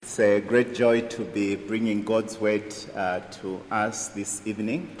It's a great joy to be bringing God's word to us this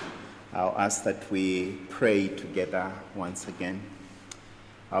evening. I'll ask that we pray together once again.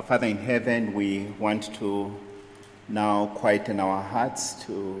 Our Father in heaven, we want to now quieten our hearts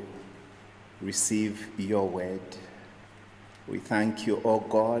to receive your word. We thank you, O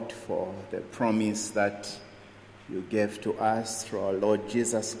God, for the promise that you gave to us through our Lord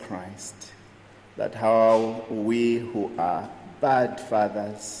Jesus Christ, that how we who are bad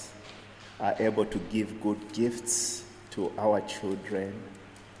fathers are able to give good gifts to our children,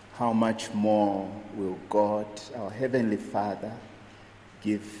 how much more will God, our Heavenly Father,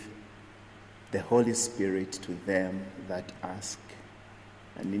 give the Holy Spirit to them that ask.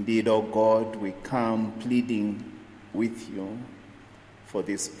 And indeed, O God, we come pleading with you for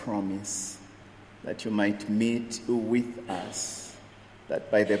this promise, that you might meet with us,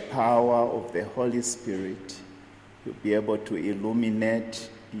 that by the power of the Holy Spirit, you'll be able to illuminate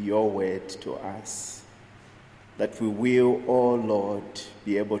your word to us, that we will, O Lord,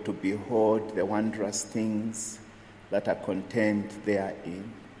 be able to behold the wondrous things that are contained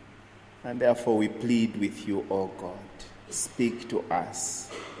therein. And therefore we plead with you, O God, speak to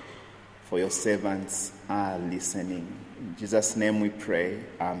us, for your servants are listening. In Jesus' name we pray,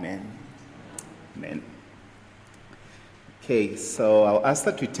 amen. Amen. Okay, so I'll ask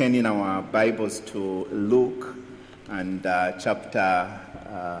that we turn in our Bibles to Luke and chapter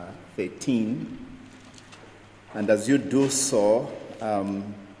 13. And as you do so,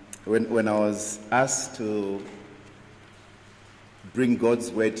 when I was asked to bring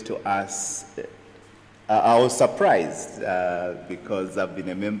God's word to us, I was surprised because I've been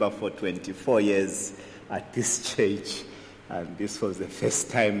a member for 24 years at this church, and this was the first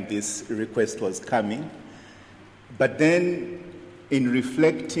time this request was coming. But then, in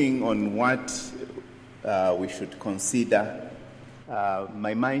reflecting on what we should consider,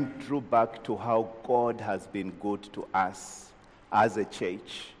 my mind drew back to how God has been good to us as a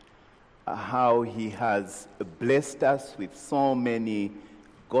church, how he has blessed us with so many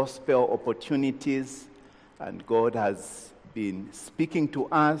gospel opportunities, and God has been speaking to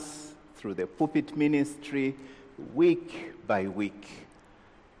us through the pulpit ministry week by week.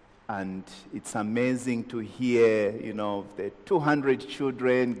 And it's amazing to hear, the 200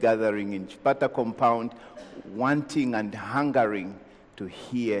 children gathering in Chipata compound, wanting and hungering to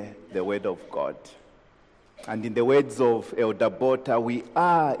hear the word of God. And in the words of Elder Bota, we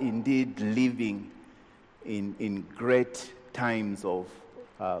are indeed living in great times of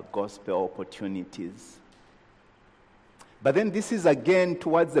gospel opportunities. But then this is again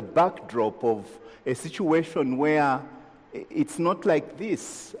towards the backdrop of a situation where it's not like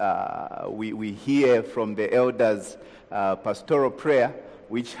this. We hear from the elders' pastoral prayer,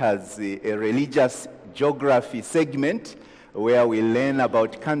 which has a religious geography segment where we learn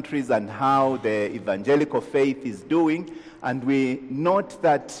about countries and how the evangelical faith is doing. And we note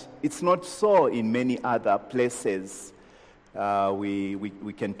that it's not so in many other places.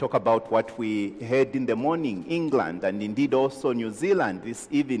 We can talk about what we heard in the morning, England, and indeed also New Zealand this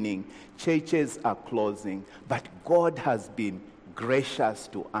evening. Churches are closing, but God has been gracious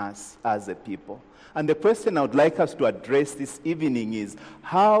to us as a people. And the question I would like us to address this evening is,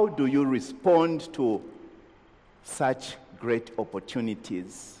 how do you respond to such great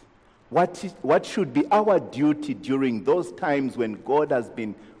opportunities? What should be our duty during those times when God has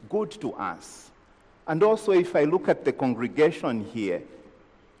been good to us? And also, if I look at the congregation here,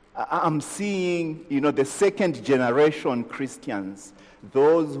 I'm seeing, the second generation Christians,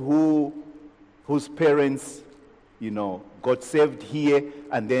 those whose parents, got saved here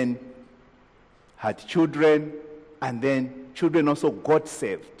and then had children, and then children also got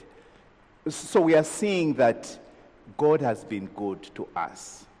saved. So we are seeing that God has been good to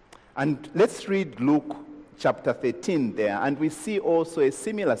us. And let's read Luke chapter 13 there, and we see also a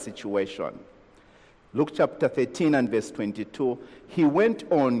similar situation. Luke chapter 13 and verse 22, he went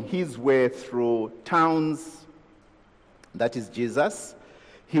on his way through towns, that is Jesus.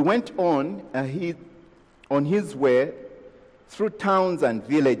 He went on his way through towns and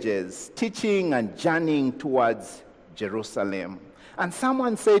villages, teaching and journeying towards Jerusalem. And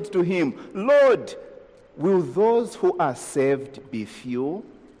someone said to him, "Lord, will those who are saved be few?"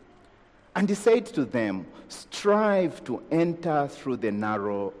 And he said to them, "Strive to enter through the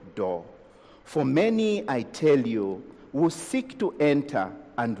narrow door. For many, I tell you, will seek to enter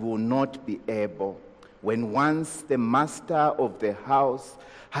and will not be able, when once the master of the house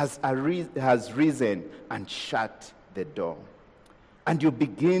has risen and shut the door. And you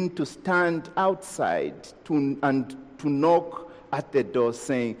begin to stand outside and to knock at the door,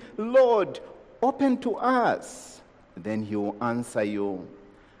 saying, 'Lord, open to us.' Then he will answer you,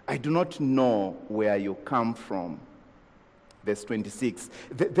 I do not know where you come from. Verse 26,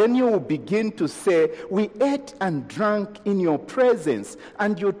 then you will begin to say, we ate and drank in your presence,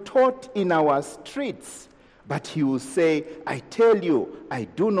 and you taught in our streets. But he will say, I tell you, I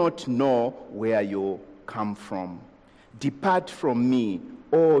do not know where you come from. Depart from me,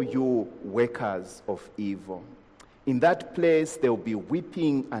 all you workers of evil. In that place there will be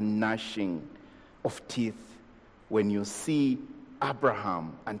weeping and gnashing of teeth when you see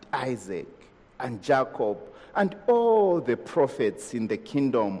Abraham and Isaac and Jacob and all the prophets in the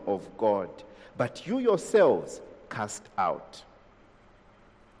kingdom of God, but you yourselves cast out.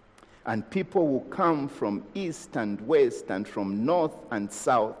 And people will come from east and west and from north and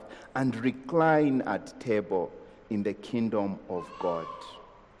south and recline at table in the kingdom of God.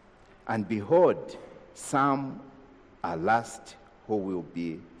 And behold, some are last who will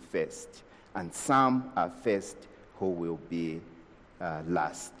be first, and some are first who will be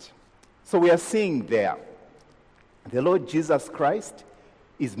last. So we are seeing there, the Lord Jesus Christ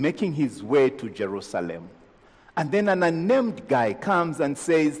is making his way to Jerusalem. And then an unnamed guy comes and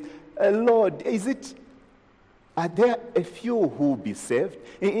says, Lord, are there a few who will be saved?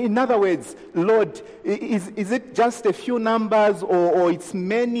 In other words, Lord, is it just a few numbers, or it's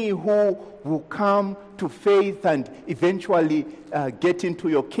many who will come to faith and eventually get into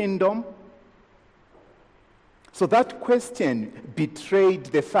your kingdom? So that question betrayed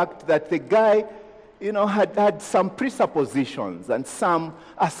the fact that the guy, had some presuppositions and some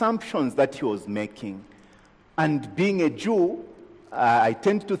assumptions that he was making. And being a Jew, I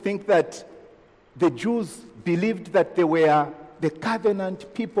tend to think that the Jews believed that they were the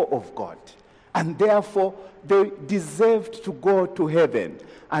covenant people of God, and therefore they deserved to go to heaven.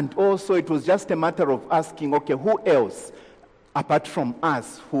 And also it was just a matter of asking, okay, who else apart from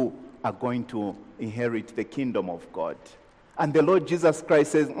us who are going to inherit the kingdom of God? And the Lord Jesus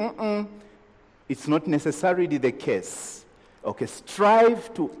Christ says, it's not necessarily the case. Okay,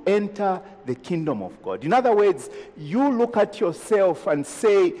 strive to enter the kingdom of God. In other words, you look at yourself and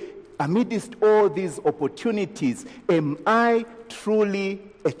say, amidst all these opportunities, am I truly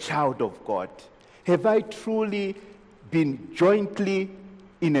a child of God? Have I truly been jointly,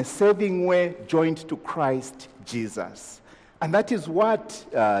 in a saving way, joined to Christ Jesus? And that is what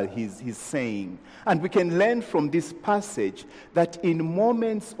he's saying. And we can learn from this passage that in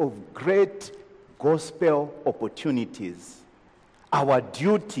moments of great gospel opportunities, our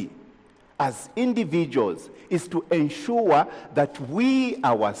duty as individuals is to ensure that we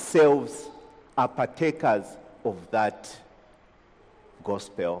ourselves are partakers of that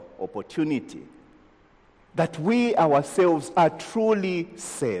gospel opportunity, that we ourselves are truly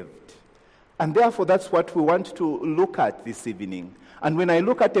saved. And therefore, that's what we want to look at this evening. And when I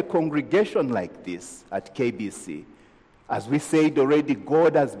look at a congregation like this at KBC, as we said already,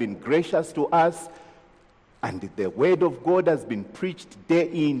 God has been gracious to us, and the word of God has been preached day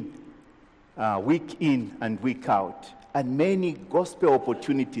in, week in and week out. And many gospel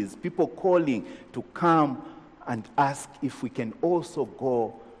opportunities, people calling to come and ask if we can also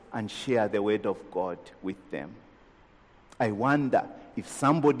go and share the word of God with them. I wonder if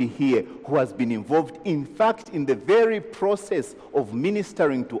somebody here who has been involved, in fact, in the very process of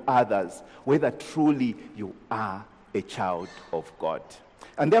ministering to others, whether truly you are a child of God.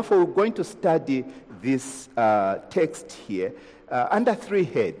 And therefore, we're going to study this text here under three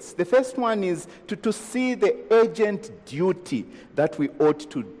heads. The first one is to see the urgent duty that we ought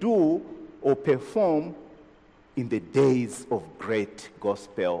to do or perform in the days of great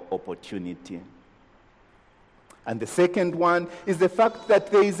gospel opportunity. And the second one is the fact that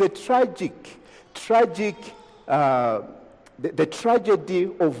there is a tragic, the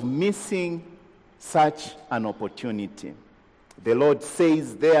tragedy of missing such an opportunity. The Lord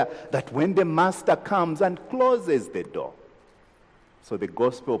says there that when the master comes and closes the door, so the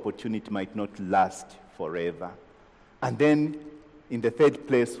gospel opportunity might not last forever. And then in the third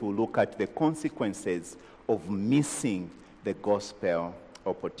place, we'll look at the consequences of missing the gospel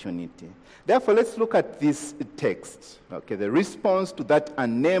opportunity. Therefore, let's look at this text. Okay, the response to that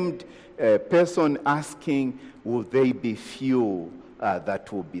unnamed person asking, will they be few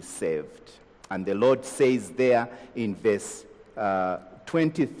that will be saved? And the Lord says there in verse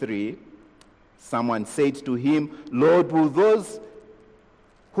 23, someone said to him, Lord, will those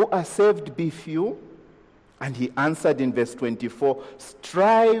who are saved be few? And he answered in verse 24,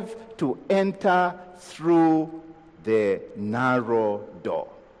 strive to enter through the narrow door.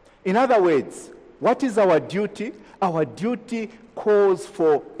 In other words, what is our duty? Our duty calls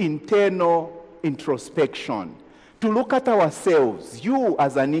for internal introspection. To look at ourselves, you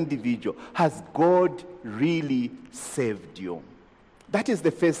as an individual, has God really saved you? That is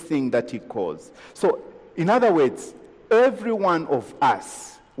the first thing that he calls. So, in other words, every one of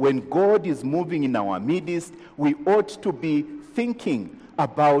us, when God is moving in our midst, we ought to be thinking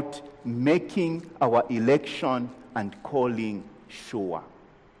about making our election and calling sure.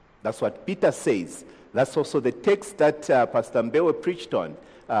 That's what Peter says. That's also the text that Pastor Mbewe preached on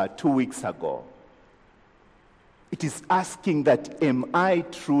 2 weeks ago. It is asking that, am I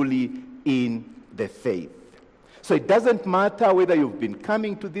truly in the faith? So it doesn't matter whether you've been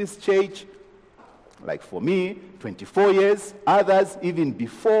coming to this church, like for me, 24 years, others even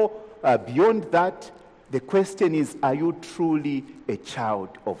before, beyond that. The question is, are you truly a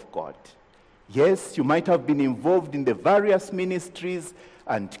child of God? Yes, you might have been involved in the various ministries,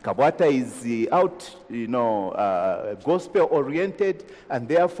 and Kabwata is gospel-oriented, and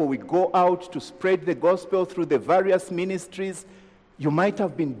therefore we go out to spread the gospel through the various ministries. You might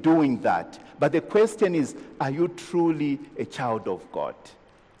have been doing that. But the question is, are you truly a child of God?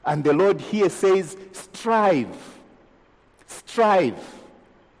 And the Lord here says, strive. Strive.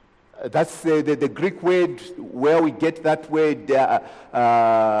 That's the Greek word where we get that word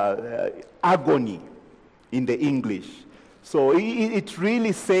agony in the English. So it's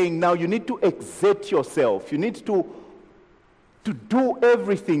really saying now you need to exert yourself. You need to do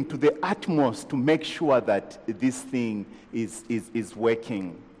everything to the utmost to make sure that this thing is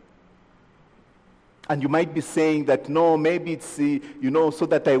working. And you might be saying that, no, maybe it's, so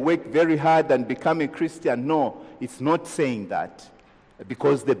that I work very hard and become a Christian. No, it's not saying that.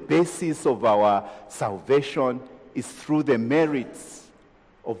 Because the basis of our salvation is through the merits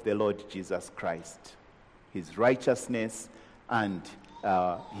of the Lord Jesus Christ, his righteousness and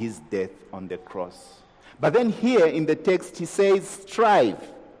his death on the cross. But then here in the text he says, strive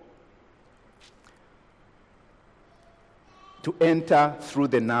to enter through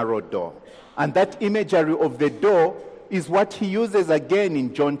the narrow door. And that imagery of the door is what he uses again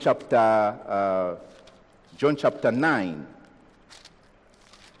in John chapter 9.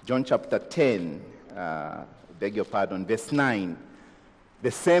 John chapter 10, beg your pardon, verse 9.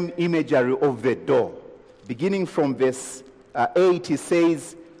 The same imagery of the door. Beginning from verse 8, he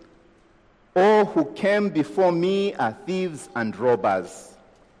says, all who came before me are thieves and robbers,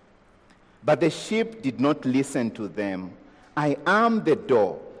 but the sheep did not listen to them. I am the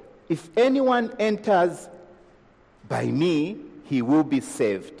door. If anyone enters by me, he will be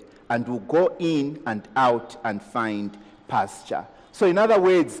saved and will go in and out and find pasture. So in other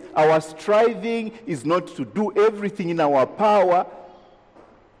words, our striving is not to do everything in our power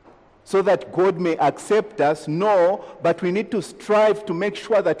so that God may accept us. No, but we need to strive to make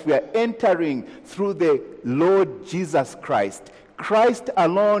sure that we are entering through the Lord Jesus Christ. Christ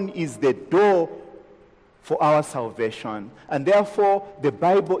alone is the door for our salvation. And therefore, the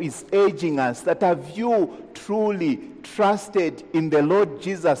Bible is urging us that have you truly trusted in the Lord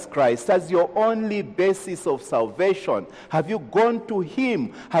Jesus Christ as your only basis of salvation? Have you gone to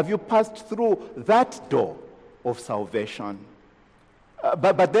him? Have you passed through that door of salvation?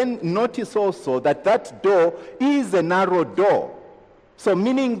 But then notice also that that door is a narrow door. So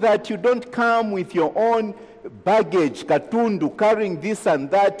meaning that you don't come with your own baggage, katundu, carrying this and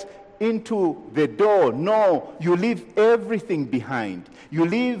that into the door. No, you leave everything behind. You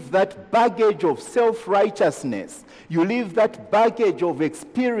leave that baggage of self-righteousness. You leave that baggage of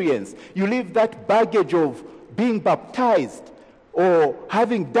experience. You leave that baggage of being baptized or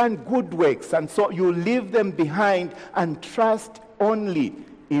having done good works. And so you leave them behind and trust only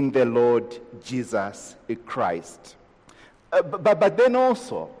in the Lord Jesus Christ. But then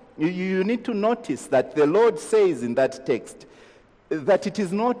also, you need to notice that the Lord says in that text that it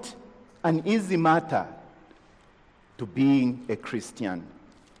is not an easy matter to being a Christian.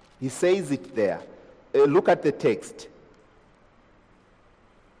 He says it there. Look at the text.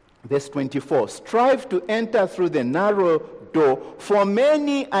 Verse 24. Strive to enter through the narrow door, for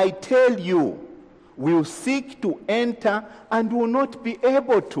many, I tell you, will seek to enter and will not be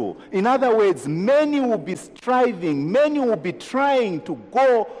able to. In other words, many will be striving, many will be trying to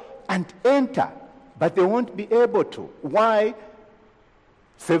go and enter, but they won't be able to. Why?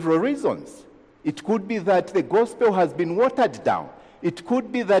 Several reasons. It could be that the gospel has been watered down. It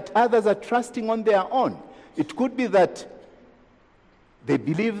could be that others are trusting on their own. It could be that they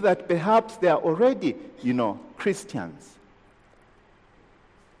believe that perhaps they are already, Christians.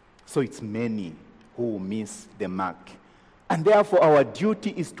 So it's many who miss the mark. And therefore our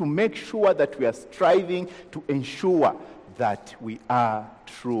duty is to make sure that we are striving to ensure that we are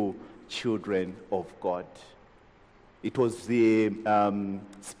true children of God. It was the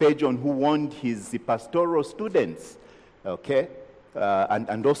Spurgeon who warned his pastoral students, okay?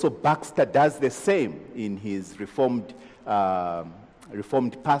 And also Baxter does the same in his Reformed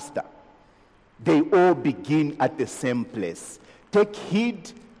Reformed pastor, they all begin at the same place. Take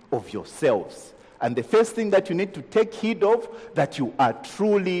heed of yourselves. And the first thing that you need to take heed of, that you are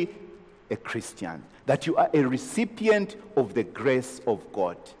truly a Christian, that you are a recipient of the grace of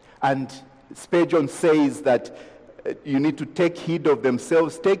God. And Spurgeon says that you need to take heed of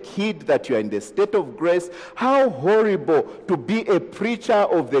themselves. Take heed that you are in the state of grace. How horrible to be a preacher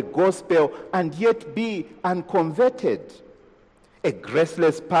of the gospel and yet be unconverted. A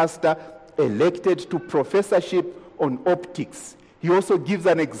graceless pastor elected to professorship on optics. He also gives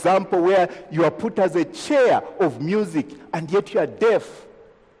an example where you are put as a chair of music and yet you are deaf.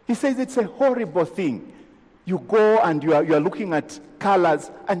 He says it's a horrible thing. You go and you are looking at colors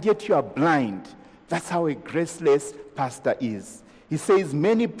and yet you are blind. That's how a graceless pastor is. He says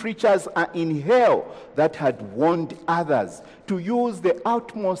many preachers are in hell that had warned others to use the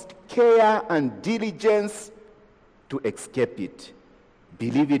utmost care and diligence to escape it.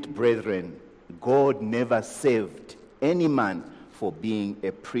 Believe it, brethren, God never saved any man for being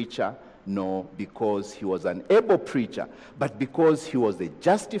a preacher, nor because he was an able preacher, but because he was a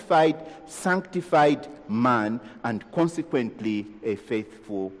justified, sanctified man, and consequently a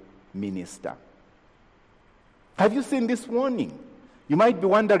faithful minister. Have you seen this warning? You might be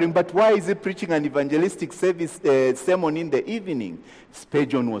wondering, but why is he preaching an evangelistic sermon in the evening?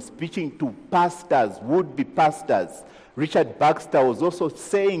 Spurgeon was preaching to pastors, would-be pastors. Richard Baxter was also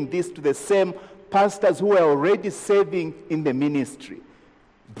saying this to the same pastors who were already serving in the ministry.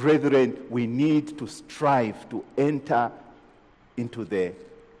 Brethren, we need to strive to enter into the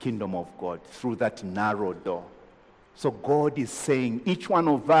kingdom of God through that narrow door. So God is saying, each one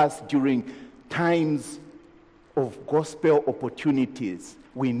of us during times of gospel opportunities,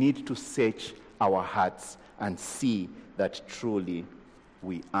 we need to search our hearts and see that truly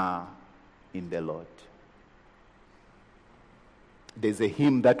we are in the Lord. There's a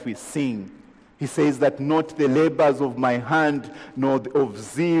hymn that we sing. He says that not the labors of my hand, nor of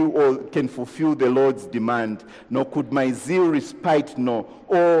zeal can fulfill the Lord's demand, nor could my zeal respite,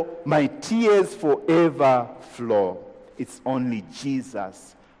 or my tears forever flow. It's only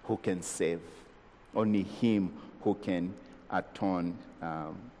Jesus who can save. Only him who can atone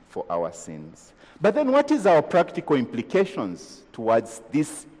for our sins. But then what is our practical implications towards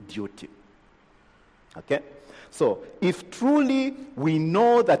this duty? Okay? So, if truly we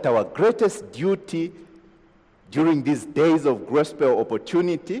know that our greatest duty during these days of gospel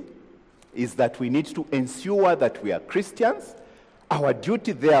opportunity is that we need to ensure that we are Christians, our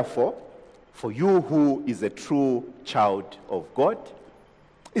duty, therefore, for you who is a true child of God,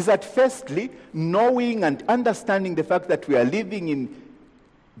 is that firstly, knowing and understanding the fact that we are living in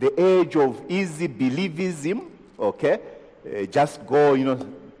the age of easy believism, okay? Just go,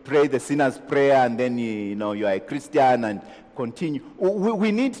 pray the sinner's prayer and then, you are a Christian and continue.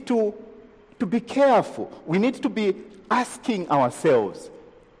 We need to be careful. We need to be asking ourselves,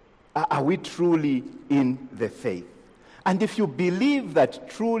 are we truly in the faith? And if you believe that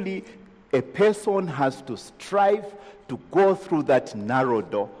truly a person has to strive to go through that narrow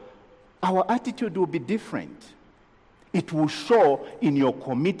door, our attitude will be different. It will show in your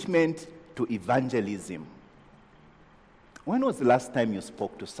commitment to evangelism. When was the last time you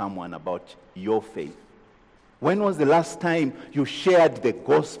spoke to someone about your faith? When was the last time you shared the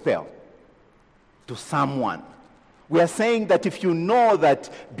gospel to someone? We are saying that if you know that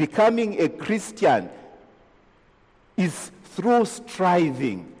becoming a Christian is through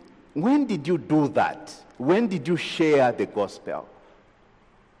striving, when did you do that? When did you share the gospel?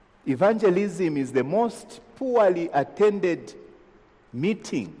 Evangelism is the most poorly attended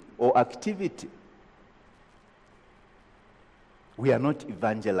meeting or activity. We are not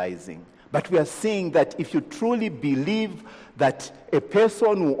evangelizing, but we are saying that if you truly believe that a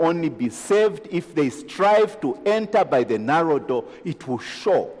person will only be saved if they strive to enter by the narrow door, it will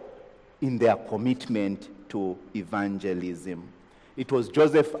show in their commitment to evangelism. It was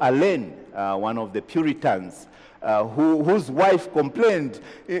Joseph Alleine, one of the Puritans, whose wife complained.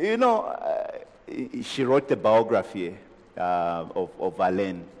 She wrote a biography of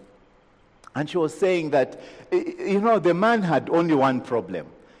Alleine. And she was saying that, the man had only one problem.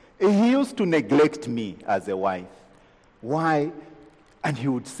 He used to neglect me as a wife. Why? And he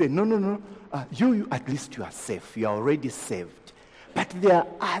would say, no, you at least you are safe. You are already saved. But there are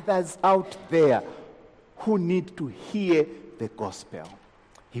others out there who need to hear the gospel.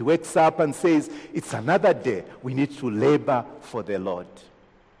 He wakes up and says, it's another day. We need to labor for the Lord.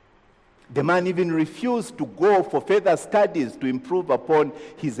 The man even refused to go for further studies to improve upon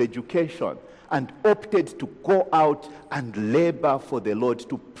his education and opted to go out and labor for the Lord,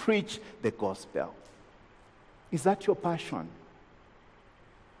 to preach the gospel. Is that your passion?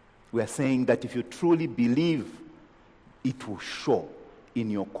 We are saying that if you truly believe, it will show in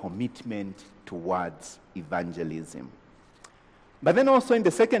your commitment towards evangelism. But then also in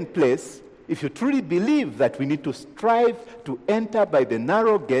the second place, if you truly believe that we need to strive to enter by the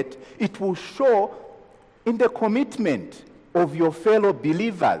narrow gate, it will show in the commitment of your fellow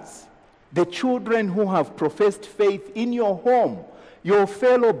believers, the children who have professed faith in your home, your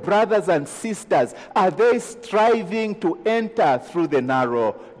fellow brothers and sisters. Are they striving to enter through the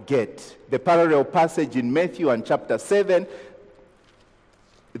narrow gate? The parallel passage in Matthew and chapter 7,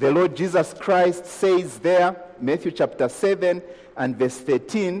 the Lord Jesus Christ says there, Matthew chapter 7 and verse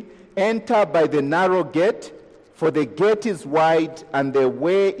 13, enter by the narrow gate, for the gate is wide and the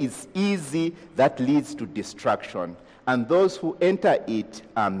way is easy that leads to destruction, and those who enter it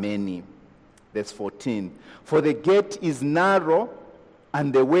are many. Verse 14, for the gate is narrow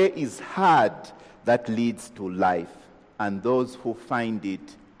and the way is hard that leads to life, and those who find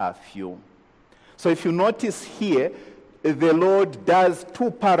it are few. So if you notice here, the Lord does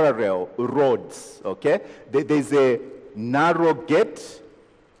two parallel roads, okay? There's a narrow gate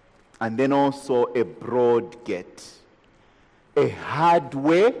and then also a broad gate. A hard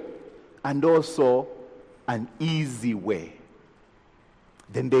way and also an easy way.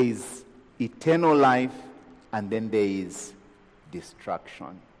 Then there is eternal life and then there is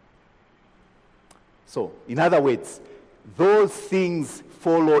destruction. So, in other words, those things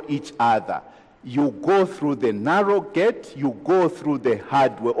follow each other. You go through the narrow gate, you go through the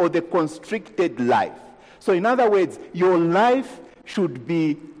hard way, or the constricted life. So in other words, your life should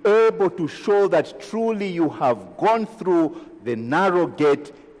be able to show that truly you have gone through the narrow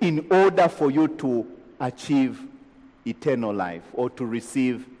gate in order for you to achieve eternal life or to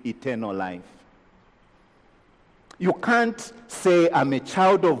receive eternal life. You can't say, I'm a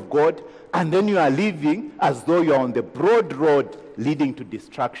child of God, and then you are living as though you are on the broad road leading to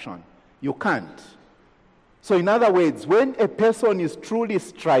destruction. You can't. So in other words, when a person is truly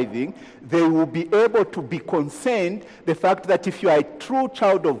striving, they will be able to be concerned the fact that if you are a true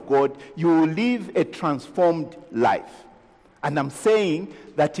child of God, you will live a transformed life. And I'm saying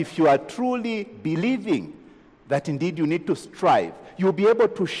that if you are truly believing that indeed you need to strive, you'll be able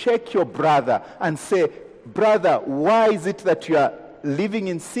to shake your brother and say, brother, why is it that you are living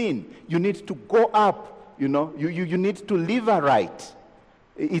in sin? You need to go up, you need to live aright.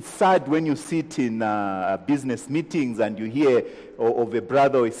 It's sad when you sit in business meetings and you hear of a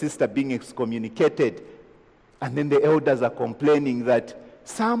brother or a sister being excommunicated, and then the elders are complaining that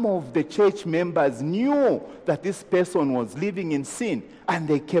some of the church members knew that this person was living in sin and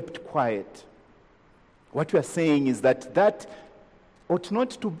they kept quiet. What we are saying is that ought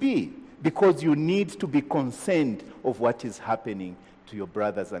not to be, because you need to be concerned of what is happening to your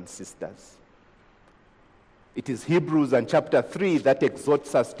brothers and sisters. It is Hebrews and chapter 3 that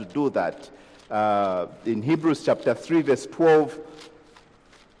exhorts us to do that. In Hebrews chapter 3 verse 12,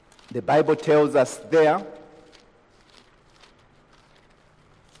 the Bible tells us there,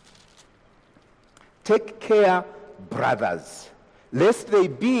 take care, brothers, lest there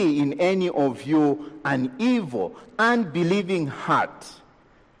be in any of you an evil, unbelieving heart,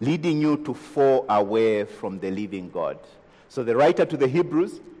 leading you to fall away from the living God. So the writer to the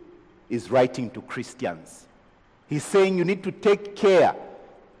Hebrews is writing to Christians. He's saying you need to take care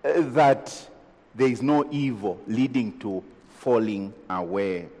that there is no evil leading to falling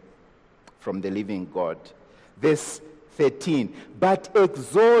away from the living God. Verse 13, but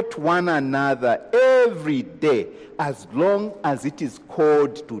exhort one another every day, as long as it is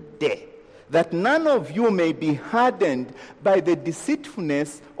called today, that none of you may be hardened by the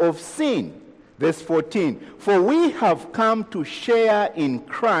deceitfulness of sin. Verse 14, for we have come to share in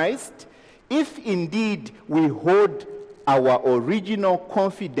Christ, if indeed we hold our original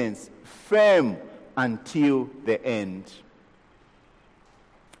confidence firm until the end.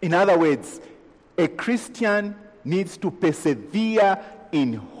 In other words, a Christian needs to persevere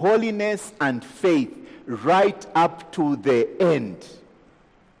in holiness and faith right up to the end.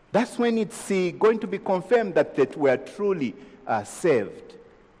 That's when it's going to be confirmed that we are truly saved.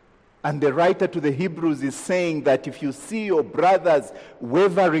 And the writer to the Hebrews is saying that if you see your brothers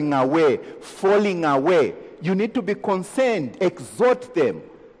wavering away, falling away, you need to be concerned, exhort them.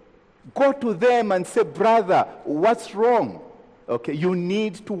 Go to them and say, brother, what's wrong? Okay, you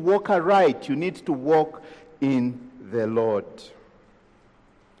need to walk aright. You need to walk in the Lord.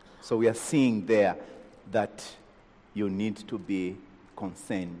 So we are seeing there that you need to be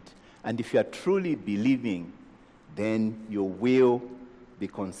concerned. And if you are truly believing, then you will be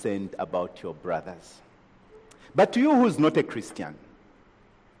concerned about your brothers. But to you who's not a Christian,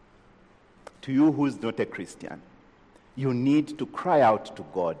 You need to cry out to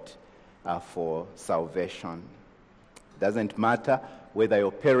God for salvation. Doesn't matter whether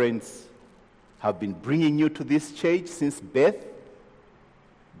your parents have been bringing you to this church since birth.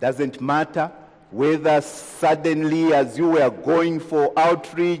 Doesn't matter whether suddenly as you were going for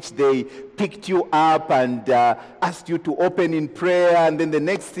outreach, they picked you up and asked you to open in prayer, and then the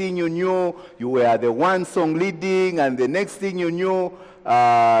next thing you knew, you were the one song leading, and the next thing you knew,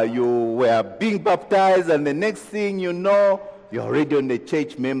 you were being baptized, and the next thing you know, you're already on the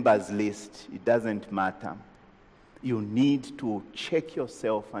church members list. It doesn't matter. You need to check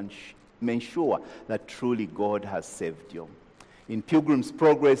yourself and make sure that truly God has saved you. In Pilgrim's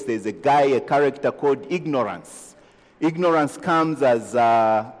Progress, there's a character called Ignorance. Ignorance comes as,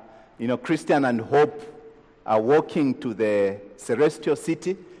 Christian and Hope are walking to the celestial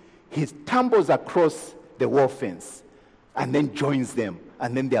city. He stumbles across the wall fence and then joins them,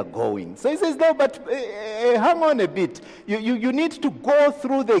 and then they are going. So he says, no, but hang on a bit. You need to go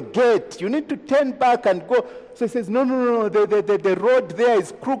through the gate. You need to turn back and go. So he says, no, the road there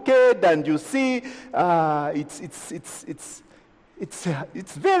is crooked, and you see,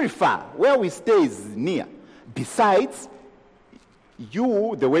 it's very far. Where we stay is near. Besides,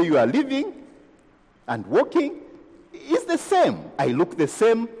 the way you are living and walking is the same. I look the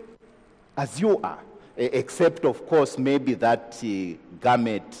same as you are, except, of course, maybe that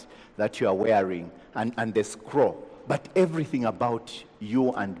garment that you are wearing and the scroll. But everything about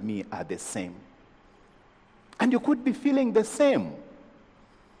you and me are the same. And you could be feeling the same.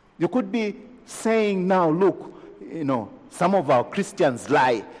 You could be saying now, look, some of our Christians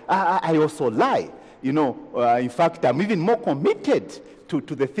lie. I also lie. In fact, I'm even more committed to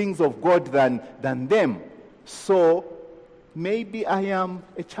the things of God than them. So maybe I am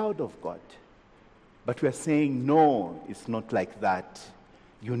a child of God. But we are saying, no, it's not like that.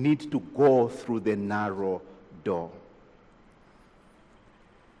 You need to go through the narrow door.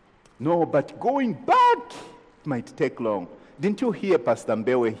 No, but going back might take long. Didn't you hear Pastor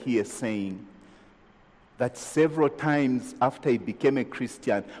Mbewe here saying that several times after he became a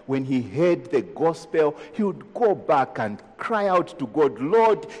Christian, when he heard the gospel, he would go back and cry out to God,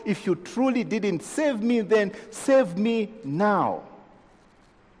 Lord, if you truly didn't save me then, save me now.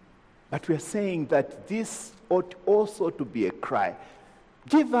 But we are saying that this ought also to be a cry.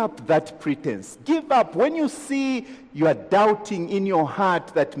 Give up that pretense. Give up. When you see you are doubting in your heart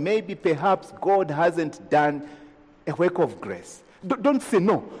that maybe perhaps God hasn't done a work of grace, don't say,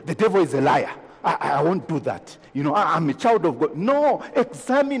 no, the devil is a liar. I won't do that. I'm a child of God. No,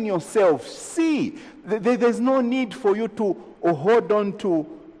 examine yourself. See, there's no need for you to hold on to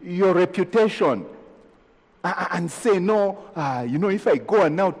your reputation and say, no, if I go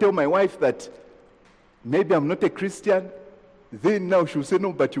and now tell my wife that maybe I'm not a Christian, then now she'll say,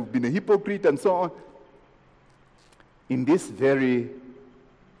 no, but you've been a hypocrite and so on. In this very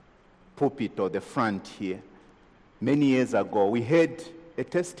pulpit or the front here, many years ago, we heard a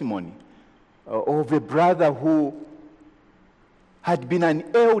testimony of a brother who had been an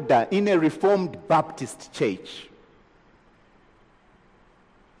elder in a Reformed Baptist church.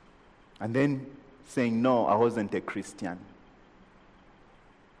 And then saying, no, I wasn't a Christian.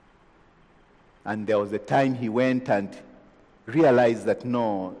 And there was a time he went and realized that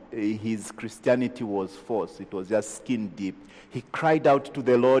no, his Christianity was false. It was just skin deep. He cried out to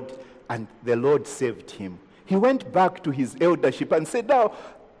the Lord, and the Lord saved him. He went back to his eldership and said, now,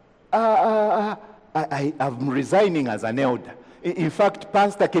 I'm resigning as an elder. In fact,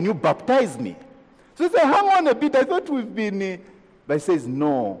 Pastor, can you baptize me? So he said, hang on a bit, I thought we've been... But he says,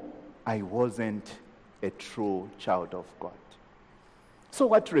 no, I wasn't a true child of God. So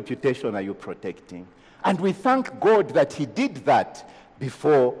what reputation are you protecting? And we thank God that he did that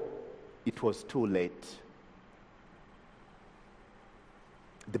before it was too late.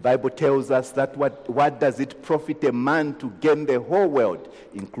 The Bible tells us that what does it profit a man to gain the whole world,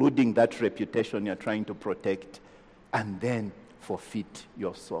 including that reputation you're trying to protect, and then forfeit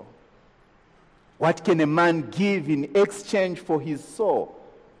your soul? What can a man give in exchange for his soul?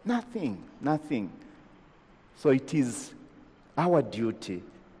 Nothing. So it is our duty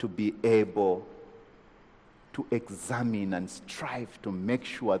to be able to examine and strive to make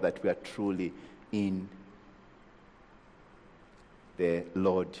sure that we are truly in the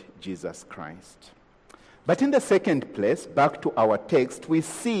Lord Jesus Christ. But in the second place, back to our text, we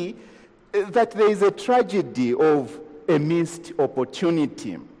see that there is a tragedy of a missed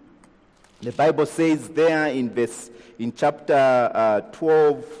opportunity. The Bible says there in chapter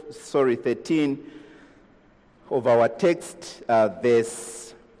 13 of our text,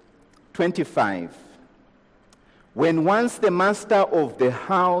 verse 25, When once the master of the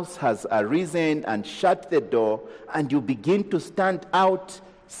house has arisen and shut the door, and you begin to stand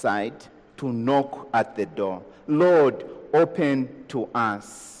outside to knock at the door, Lord, open to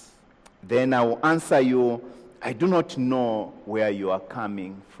us. Then I will answer you, I do not know where you are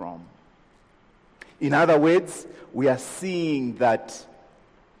coming from. In other words, we are seeing that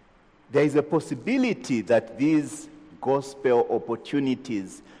there is a possibility that these gospel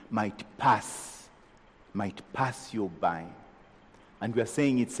opportunities might pass you by. And we are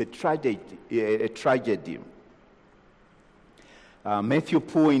saying it's a tragedy. Matthew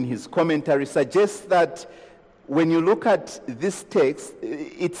Poole, in his commentary, suggests that when you look at this text,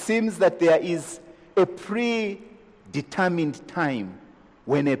 it seems that there is a predetermined time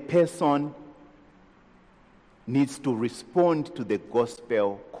when a person needs to respond to the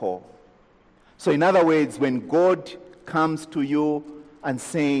gospel call. So in other words, when God comes to you and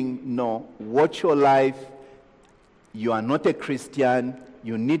saying, no, watch your life, you are not a Christian,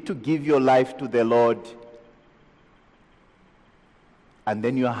 you need to give your life to the Lord, and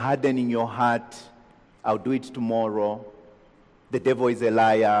then you are hardening your heart, I'll do it tomorrow, the devil is a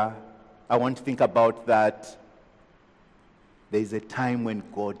liar, I won't think about that. There is a time when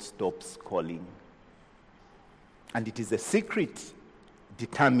God stops calling. And it is a secret,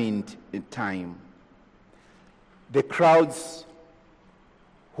 determined time. The crowds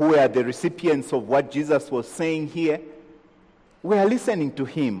who were the recipients of what Jesus was saying here were listening to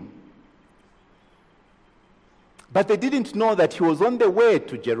him. But they didn't know that he was on the way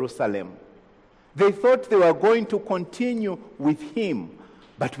to Jerusalem. They thought they were going to continue with him.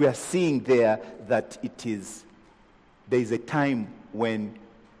 But we are seeing there that there is a time when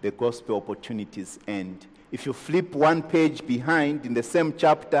the gospel opportunities end. If you flip one page behind, in the same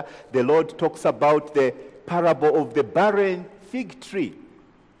chapter, the Lord talks about the parable of the barren fig tree,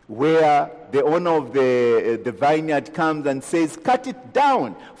 where the owner of the vineyard comes and says, cut it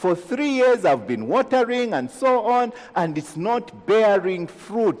down. For 3 years I've been watering and so on, and it's not bearing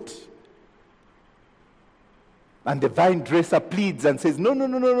fruit. And the vine dresser pleads and says,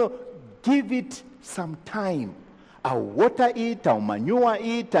 no, give it some time. I'll water it, I'll manure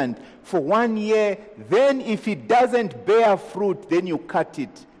it, and for 1 year, then if it doesn't bear fruit, then you cut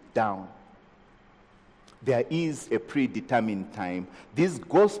it down. There is a predetermined time. These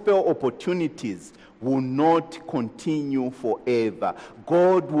gospel opportunities will not continue forever.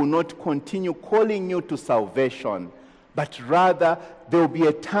 God will not continue calling you to salvation, but rather there will be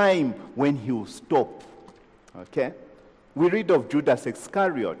a time when he will stop. Okay? We read of Judas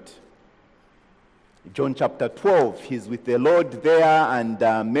Iscariot. John chapter 12, he's with the Lord there, and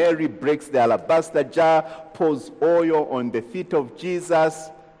Mary breaks the alabaster jar, pours oil on the feet of Jesus,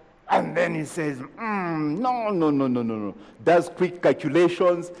 and then he says, no. Does quick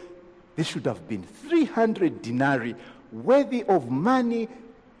calculations. This should have been 300 denarii, worthy of money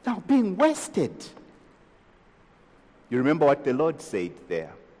now being wasted. You remember what the Lord said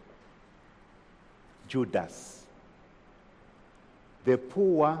there? Judas, the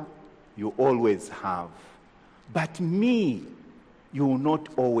poor you always have, but me, you will not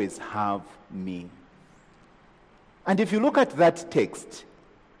always have me. And if you look at that text,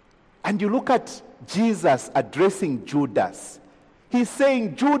 and you look at Jesus addressing Judas, he's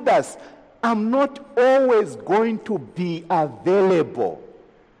saying, Judas, I'm not always going to be available.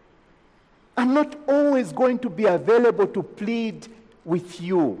 I'm not always going to be available to plead with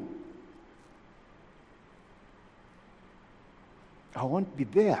you. I won't be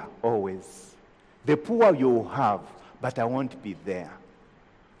there always. The poor you will have, but I won't be there.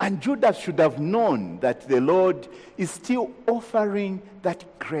 And Judas should have known that the Lord is still offering that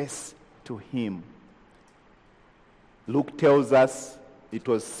grace to him. Luke tells us it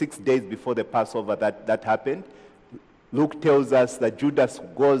was 6 days before the Passover that happened. Luke tells us that Judas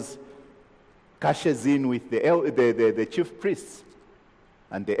cashes in with the chief priests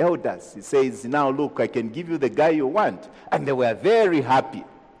and the elders. He says, now look, I can give you the guy you want. And they were very happy.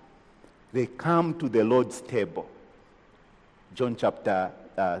 They come to the Lord's table. John chapter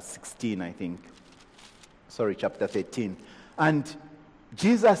 16, I think. Sorry, chapter 13. And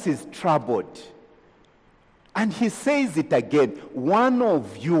Jesus is troubled. And he says it again, one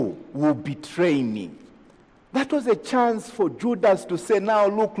of you will betray me. That was a chance for Judas to say, now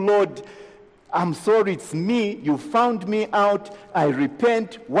look, Lord, I'm sorry, it's me. You found me out. I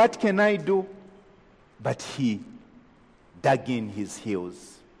repent. What can I do? But he dug in his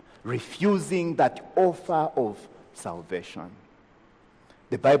heels, refusing that offer of salvation.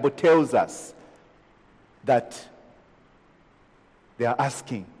 The Bible tells us that they are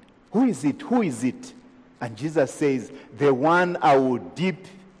asking, who is it? Who is it? And Jesus says, the one I will dip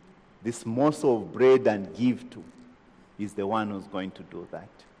this morsel of bread and give to. is the one who's going to do that.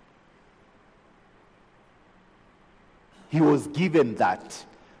 He was given that.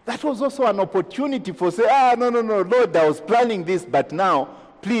 That was also an opportunity for say, no, Lord, I was planning this, but now,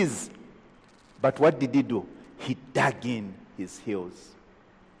 please. But what did he do? He dug in his heels.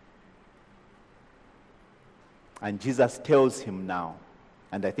 And Jesus tells him now,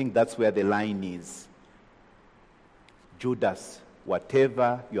 and I think that's where the line is, Judas,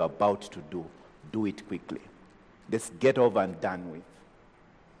 whatever you're about to do, do it quickly. Let's get over and done with.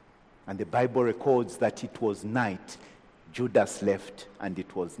 And the Bible records that it was night. Judas left, and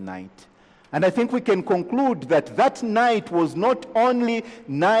it was night. And I think we can conclude that that night was not only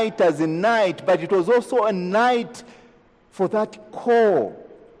night as in night, but it was also a night for that call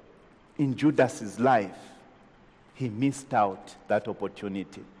in Judas's life. He missed out that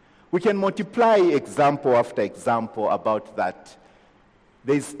opportunity. We can multiply example after example about that.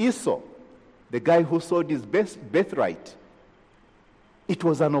 There's Esau, the guy who sold his birthright. It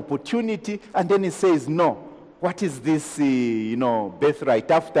was an opportunity, and then he says, no, what is this,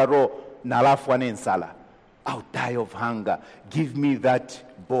 birthright? After all, nalafwane nsala. I'll die of hunger. Give me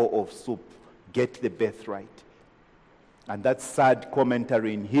that bowl of soup. Get the birthright. And that sad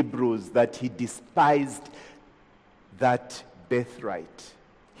commentary in Hebrews that he despised that birthright.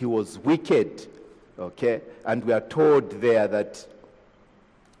 He was wicked, okay? And we are told there that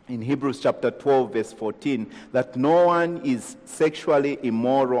in Hebrews chapter 12, verse 14, that no one is sexually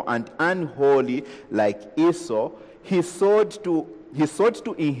immoral and unholy like Esau. He sought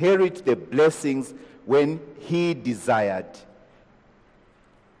to inherit the blessings when he desired.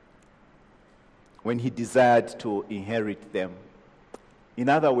 When he desired to inherit them. In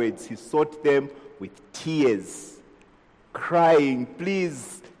other words, he sought them with tears, crying,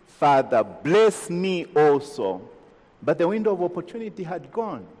 please, Father, bless me also. But the window of opportunity had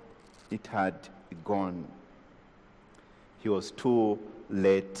gone. It had gone. He was too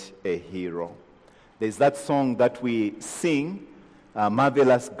late a hero. There's that song that we sing,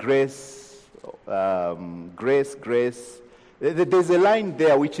 Marvelous Grace, Grace, Grace. There's a line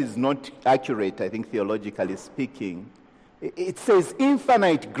there which is not accurate, I think, theologically speaking. It says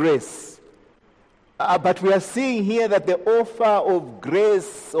infinite grace. But we are seeing here that the offer of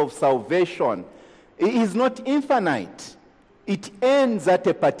grace of salvation is not infinite. It ends at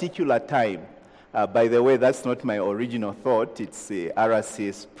a particular time. By the way, that's not my original thought. It's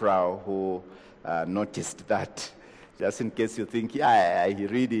R.C. Sproul who noticed that. Just in case you think, he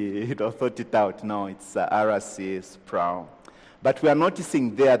really thought it out. No, it's R.C. Sproul. But we are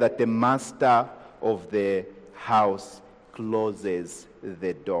noticing there that the master of the house closes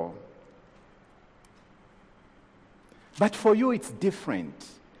the door. But for you, it's different.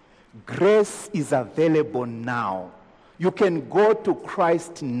 Grace is available now. You can go to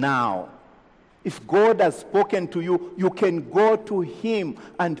Christ now. If God has spoken to you, you can go to him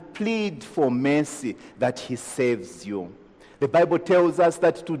and plead for mercy that he saves you. The Bible tells us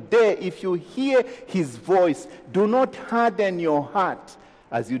that today, if you hear his voice, do not harden your heart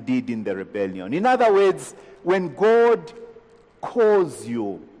as you did in the rebellion. In other words, when God calls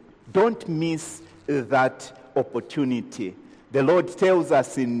you, don't miss that opportunity. The Lord tells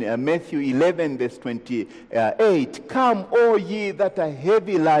us in Matthew 11, verse 28, come, all ye that are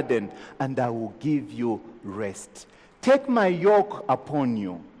heavy laden, and I will give you rest. Take my yoke upon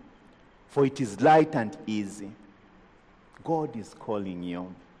you, for it is light and easy. God is calling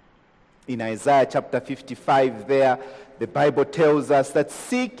you. In Isaiah chapter 55 there, the Bible tells us that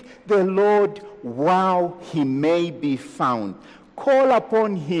seek the Lord while he may be found. Call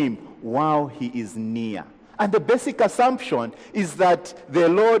upon him while he is near. And the basic assumption is that the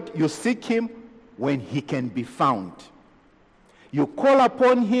Lord, you seek him when he can be found. You call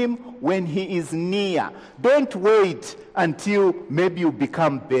upon him when he is near. Don't wait until maybe you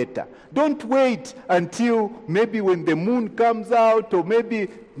become better. Don't wait until maybe when the moon comes out or maybe,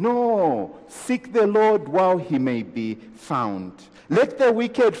 no. Seek the Lord while he may be found. Let the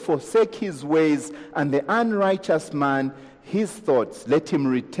wicked forsake his ways and the unrighteous man his thoughts. Let him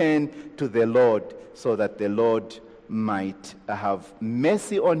return to the Lord so that the Lord might have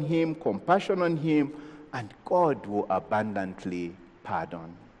mercy on him, compassion on him, and God will abundantly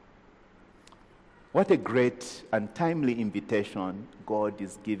pardon. What a great and timely invitation God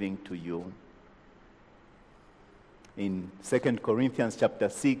is giving to you. In 2 Corinthians chapter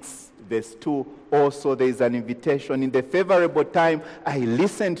 6, verse 2, also there is an invitation. In the favorable time, I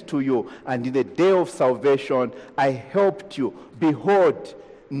listened to you, and in the day of salvation, I helped you. Behold,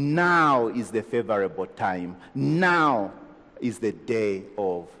 now is the favorable time. Now is the day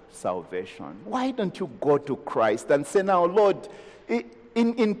of salvation. Why don't you go to Christ and say, now, Lord,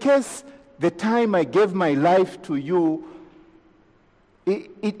 in case The time I gave my life to you,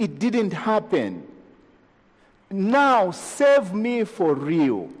 it didn't happen. Now save me for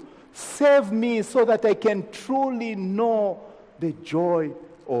real. Save me so that I can truly know the joy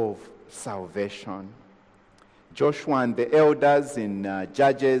of salvation. Joshua and the elders in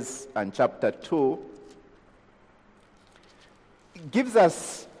Judges and chapter 2 gives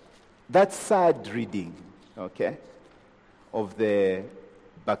us that sad reading, okay, of the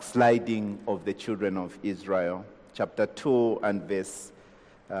backsliding of the children of Israel. Chapter 2 and verse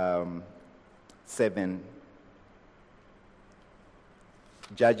 7.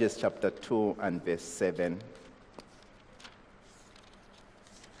 Judges chapter 2 and verse 7.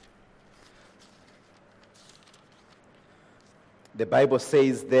 The Bible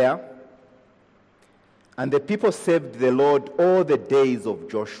says there, "And the people served the Lord all the days of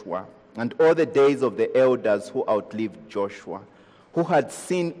Joshua, and all the days of the elders who outlived Joshua, who had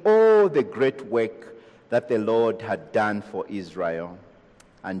seen all the great work that the Lord had done for Israel.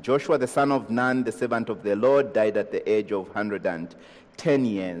 And Joshua the son of Nun, the servant of the Lord, died at the age of 110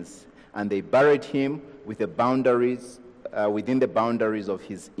 years, and they buried him within the boundaries of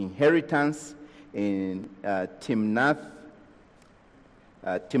his inheritance in Timnath-Hereth."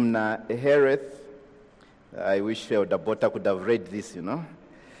 I wish Elder Bota could have read this, in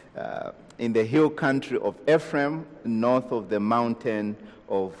the hill country of Ephraim, north of the mountain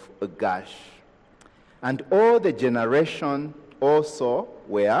of Gash. And all the generation also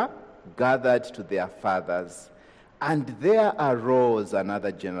were gathered to their fathers. And there arose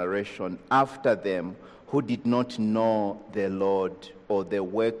another generation after them who did not know the Lord or the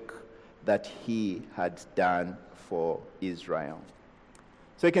work that he had done for Israel.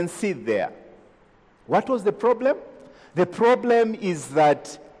 So you can see there. What was the problem? The problem is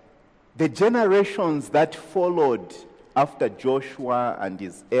that the generations that followed after Joshua and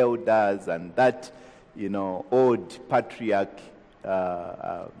his elders and that, old patriarch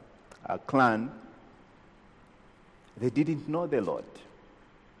clan, they didn't know the Lord.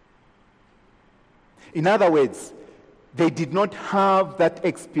 In other words, they did not have that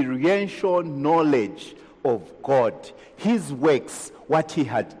experiential knowledge of God, his works, what he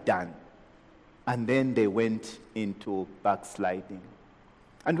had done. And then they went into backsliding.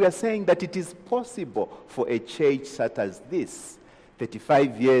 And we are saying that it is possible for a church such as this,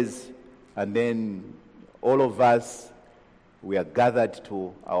 35 years, and then all of us, we are gathered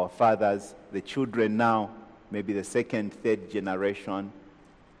to our fathers, the children now, maybe the second, third generation,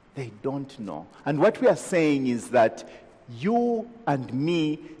 they don't know. And what we are saying is that you and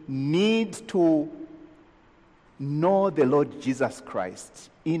me need to know the Lord Jesus Christ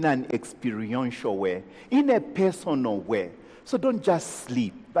in an experiential way, in a personal way. So don't just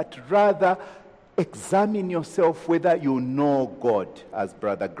sleep, but rather examine yourself whether you know God, as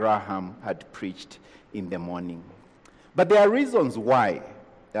Brother Graham had preached in the morning. But there are reasons why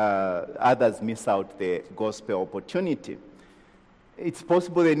others miss out the gospel opportunity. It's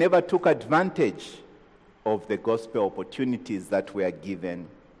possible they never took advantage of the gospel opportunities that were given.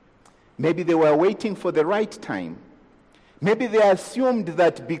 Maybe they were waiting for the right time. Maybe they assumed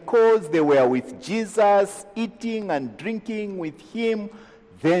that because they were with Jesus, eating and drinking with him,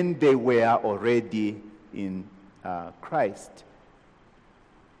 then they were already in Christ.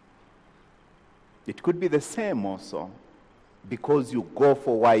 It could be the same also. Because you go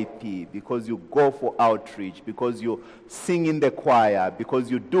for YP, because you go for outreach, because you sing in the choir, because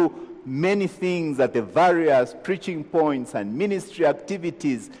you do many things at the various preaching points and ministry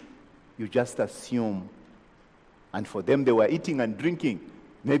activities, you just assume. And for them, they were eating and drinking.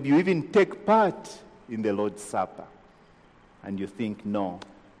 Maybe you even take part in the Lord's Supper. And you think, no,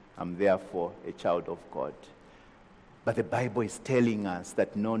 I'm therefore a child of God. But the Bible is telling us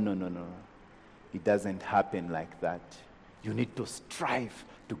that no. It doesn't happen like that. You need to strive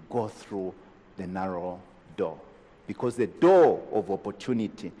to go through the narrow door, because the door of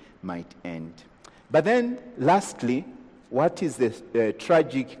opportunity might end. But then, lastly, what is the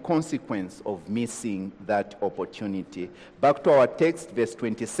tragic consequence of missing that opportunity? Back to our text, verse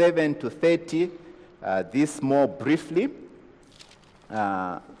 27 to 30, this more briefly.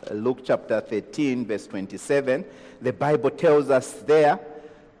 Luke chapter 13, verse 27, the Bible tells us there,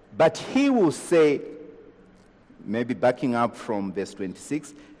 "But he will say," maybe backing up from verse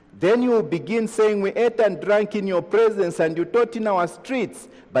 26, "Then you will begin saying, 'We ate and drank in your presence, and you taught in our streets.'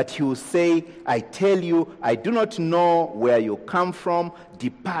 But he will say, 'I tell you, I do not know where you come from.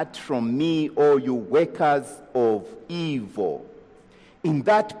 Depart from me, all you workers of evil.' In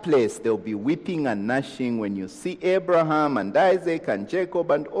that place there will be weeping and gnashing when you see Abraham and Isaac and Jacob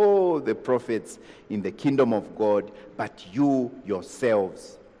and all the prophets in the kingdom of God, but you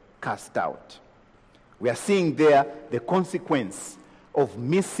yourselves cast out. We are seeing there the consequence of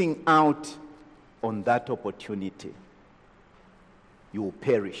missing out on that opportunity. You will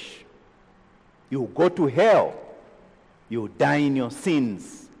perish. You will go to hell. You will die in your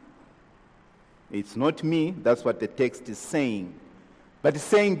sins. It's not me, that's what the text is saying. But it's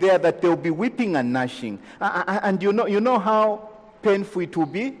saying there that there will be weeping and gnashing. And you know how painful it will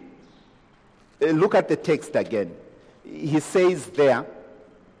be? Look at the text again. He says there,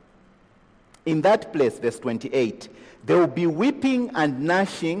 in that place, verse 28, there will be weeping and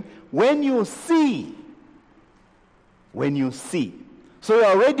gnashing when you see. When you see. So you're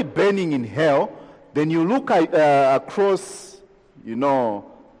already burning in hell. Then you look across,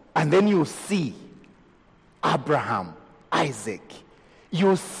 and then you see Abraham, Isaac.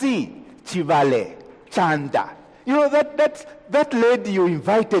 You see Chivale, Chanda. That lady you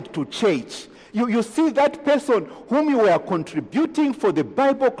invited to church. You see that person whom you were contributing for the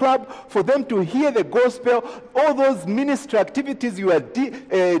Bible club, for them to hear the gospel, all those ministry activities you are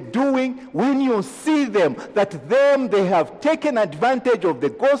doing, when you see them, that they have taken advantage of the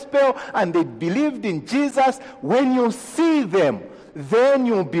gospel and they believed in Jesus, when you see them, then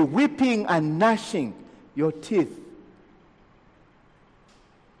you'll be weeping and gnashing your teeth.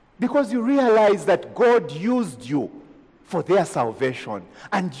 Because you realize that God used you for their salvation.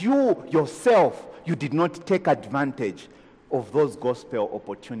 And you yourself, you did not take advantage of those gospel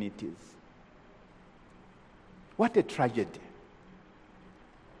opportunities. What a tragedy.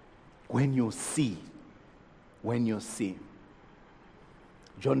 When you see.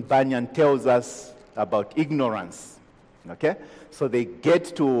 John Bunyan tells us about ignorance. Okay? So they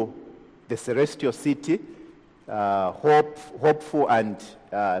get to the celestial city, hopeful and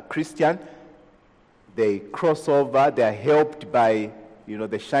Christian. They cross over, they are helped by,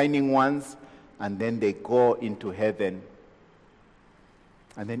 the shining ones, and then they go into heaven.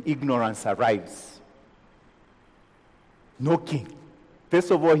 And then ignorance arrives, knocking.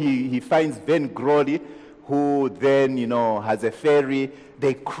 First of all, he finds vainglory, who then, has a ferry.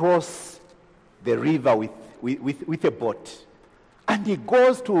 They cross the river with a boat. And he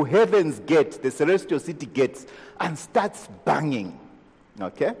goes to heaven's gate, the celestial city gates, and starts banging.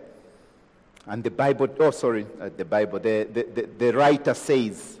 Okay? And the writer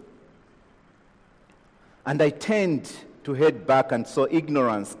says, and I turned to head back and saw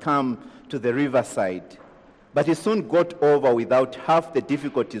ignorance come to the riverside. But he soon got over without half the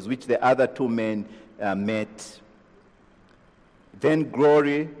difficulties which the other two men met. Then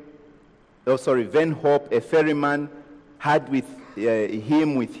Hope, a ferryman, had with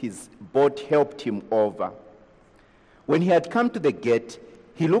him with his boat, helped him over. When he had come to the gate,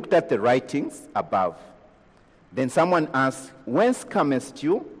 he looked at the writings above. Then someone asked, "Whence comest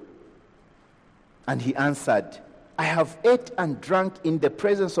you?" And he answered, "I have ate and drunk in the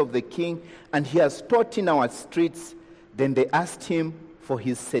presence of the king, and he has taught in our streets." Then they asked him for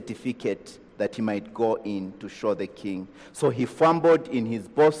his certificate that he might go in to show the king. So he fumbled in his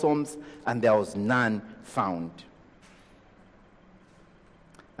bosoms, and there was none found.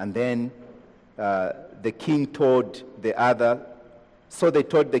 And then the king told the other, so they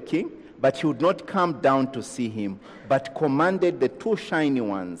told the king, but he would not come down to see him, but commanded the two shiny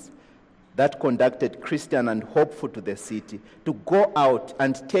ones that conducted Christian and Hopeful to the city to go out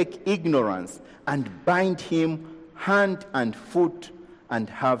and take ignorance and bind him hand and foot and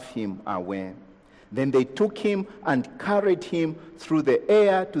have him away. Then they took him and carried him through the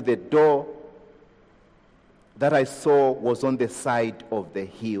air to the door that I saw was on the side of the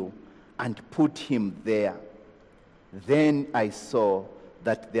hill, and put him there. Then I saw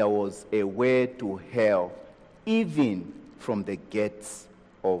that there was a way to hell, even from the gates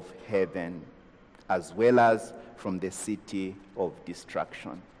of heaven, as well as from the city of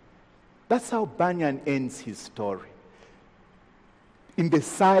destruction. That's how Bunyan ends his story. In the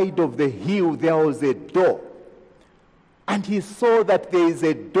side of the hill, there was a door. And he saw that there is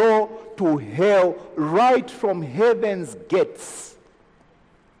a door to hell right from heaven's gates.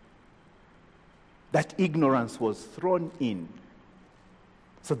 That ignorance was thrown in.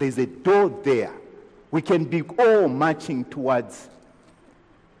 So there's a door there. We can be all marching towards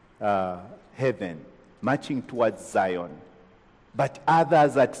heaven, marching towards Zion. But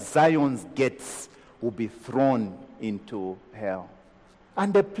others at Zion's gates will be thrown into hell.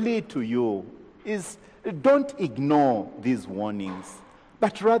 And the plea to you is, don't ignore these warnings,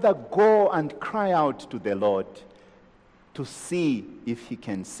 but rather go and cry out to the Lord to see if he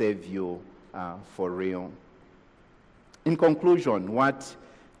can save you for real. In conclusion, what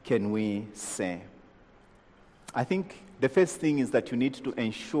can we say? I think the first thing is that you need to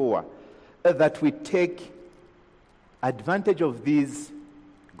ensure that we take advantage of these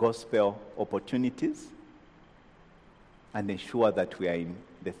gospel opportunities and ensure that we are in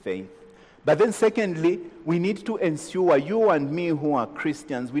the faith. But then secondly, we need to ensure, you and me who are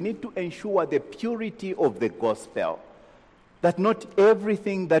Christians, we need to ensure the purity of the gospel. That not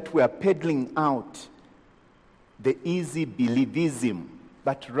everything that we are peddling out, the easy believism,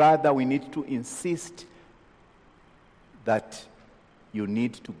 but rather we need to insist that you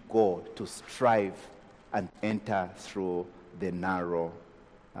need to go, to strive and enter through the narrow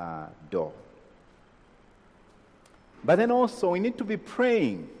door. But then also we need to be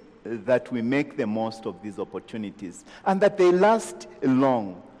praying that we make the most of these opportunities and that they last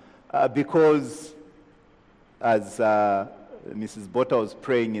long, because as Mrs. Bota was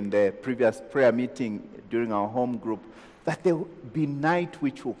praying in the previous prayer meeting during our home group, that there will be night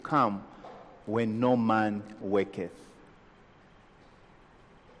which will come when no man waketh.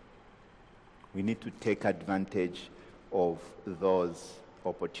 We need to take advantage of those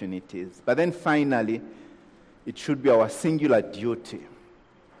opportunities. But then finally, it should be our singular duty.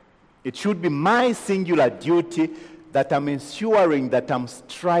 It should be my singular duty that I'm ensuring that I'm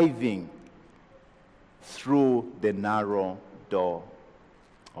striving through the narrow door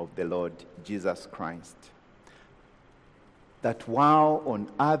of the Lord Jesus Christ. That while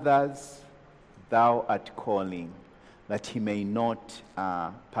on others thou art calling, that he may not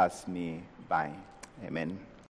pass me by. Amen.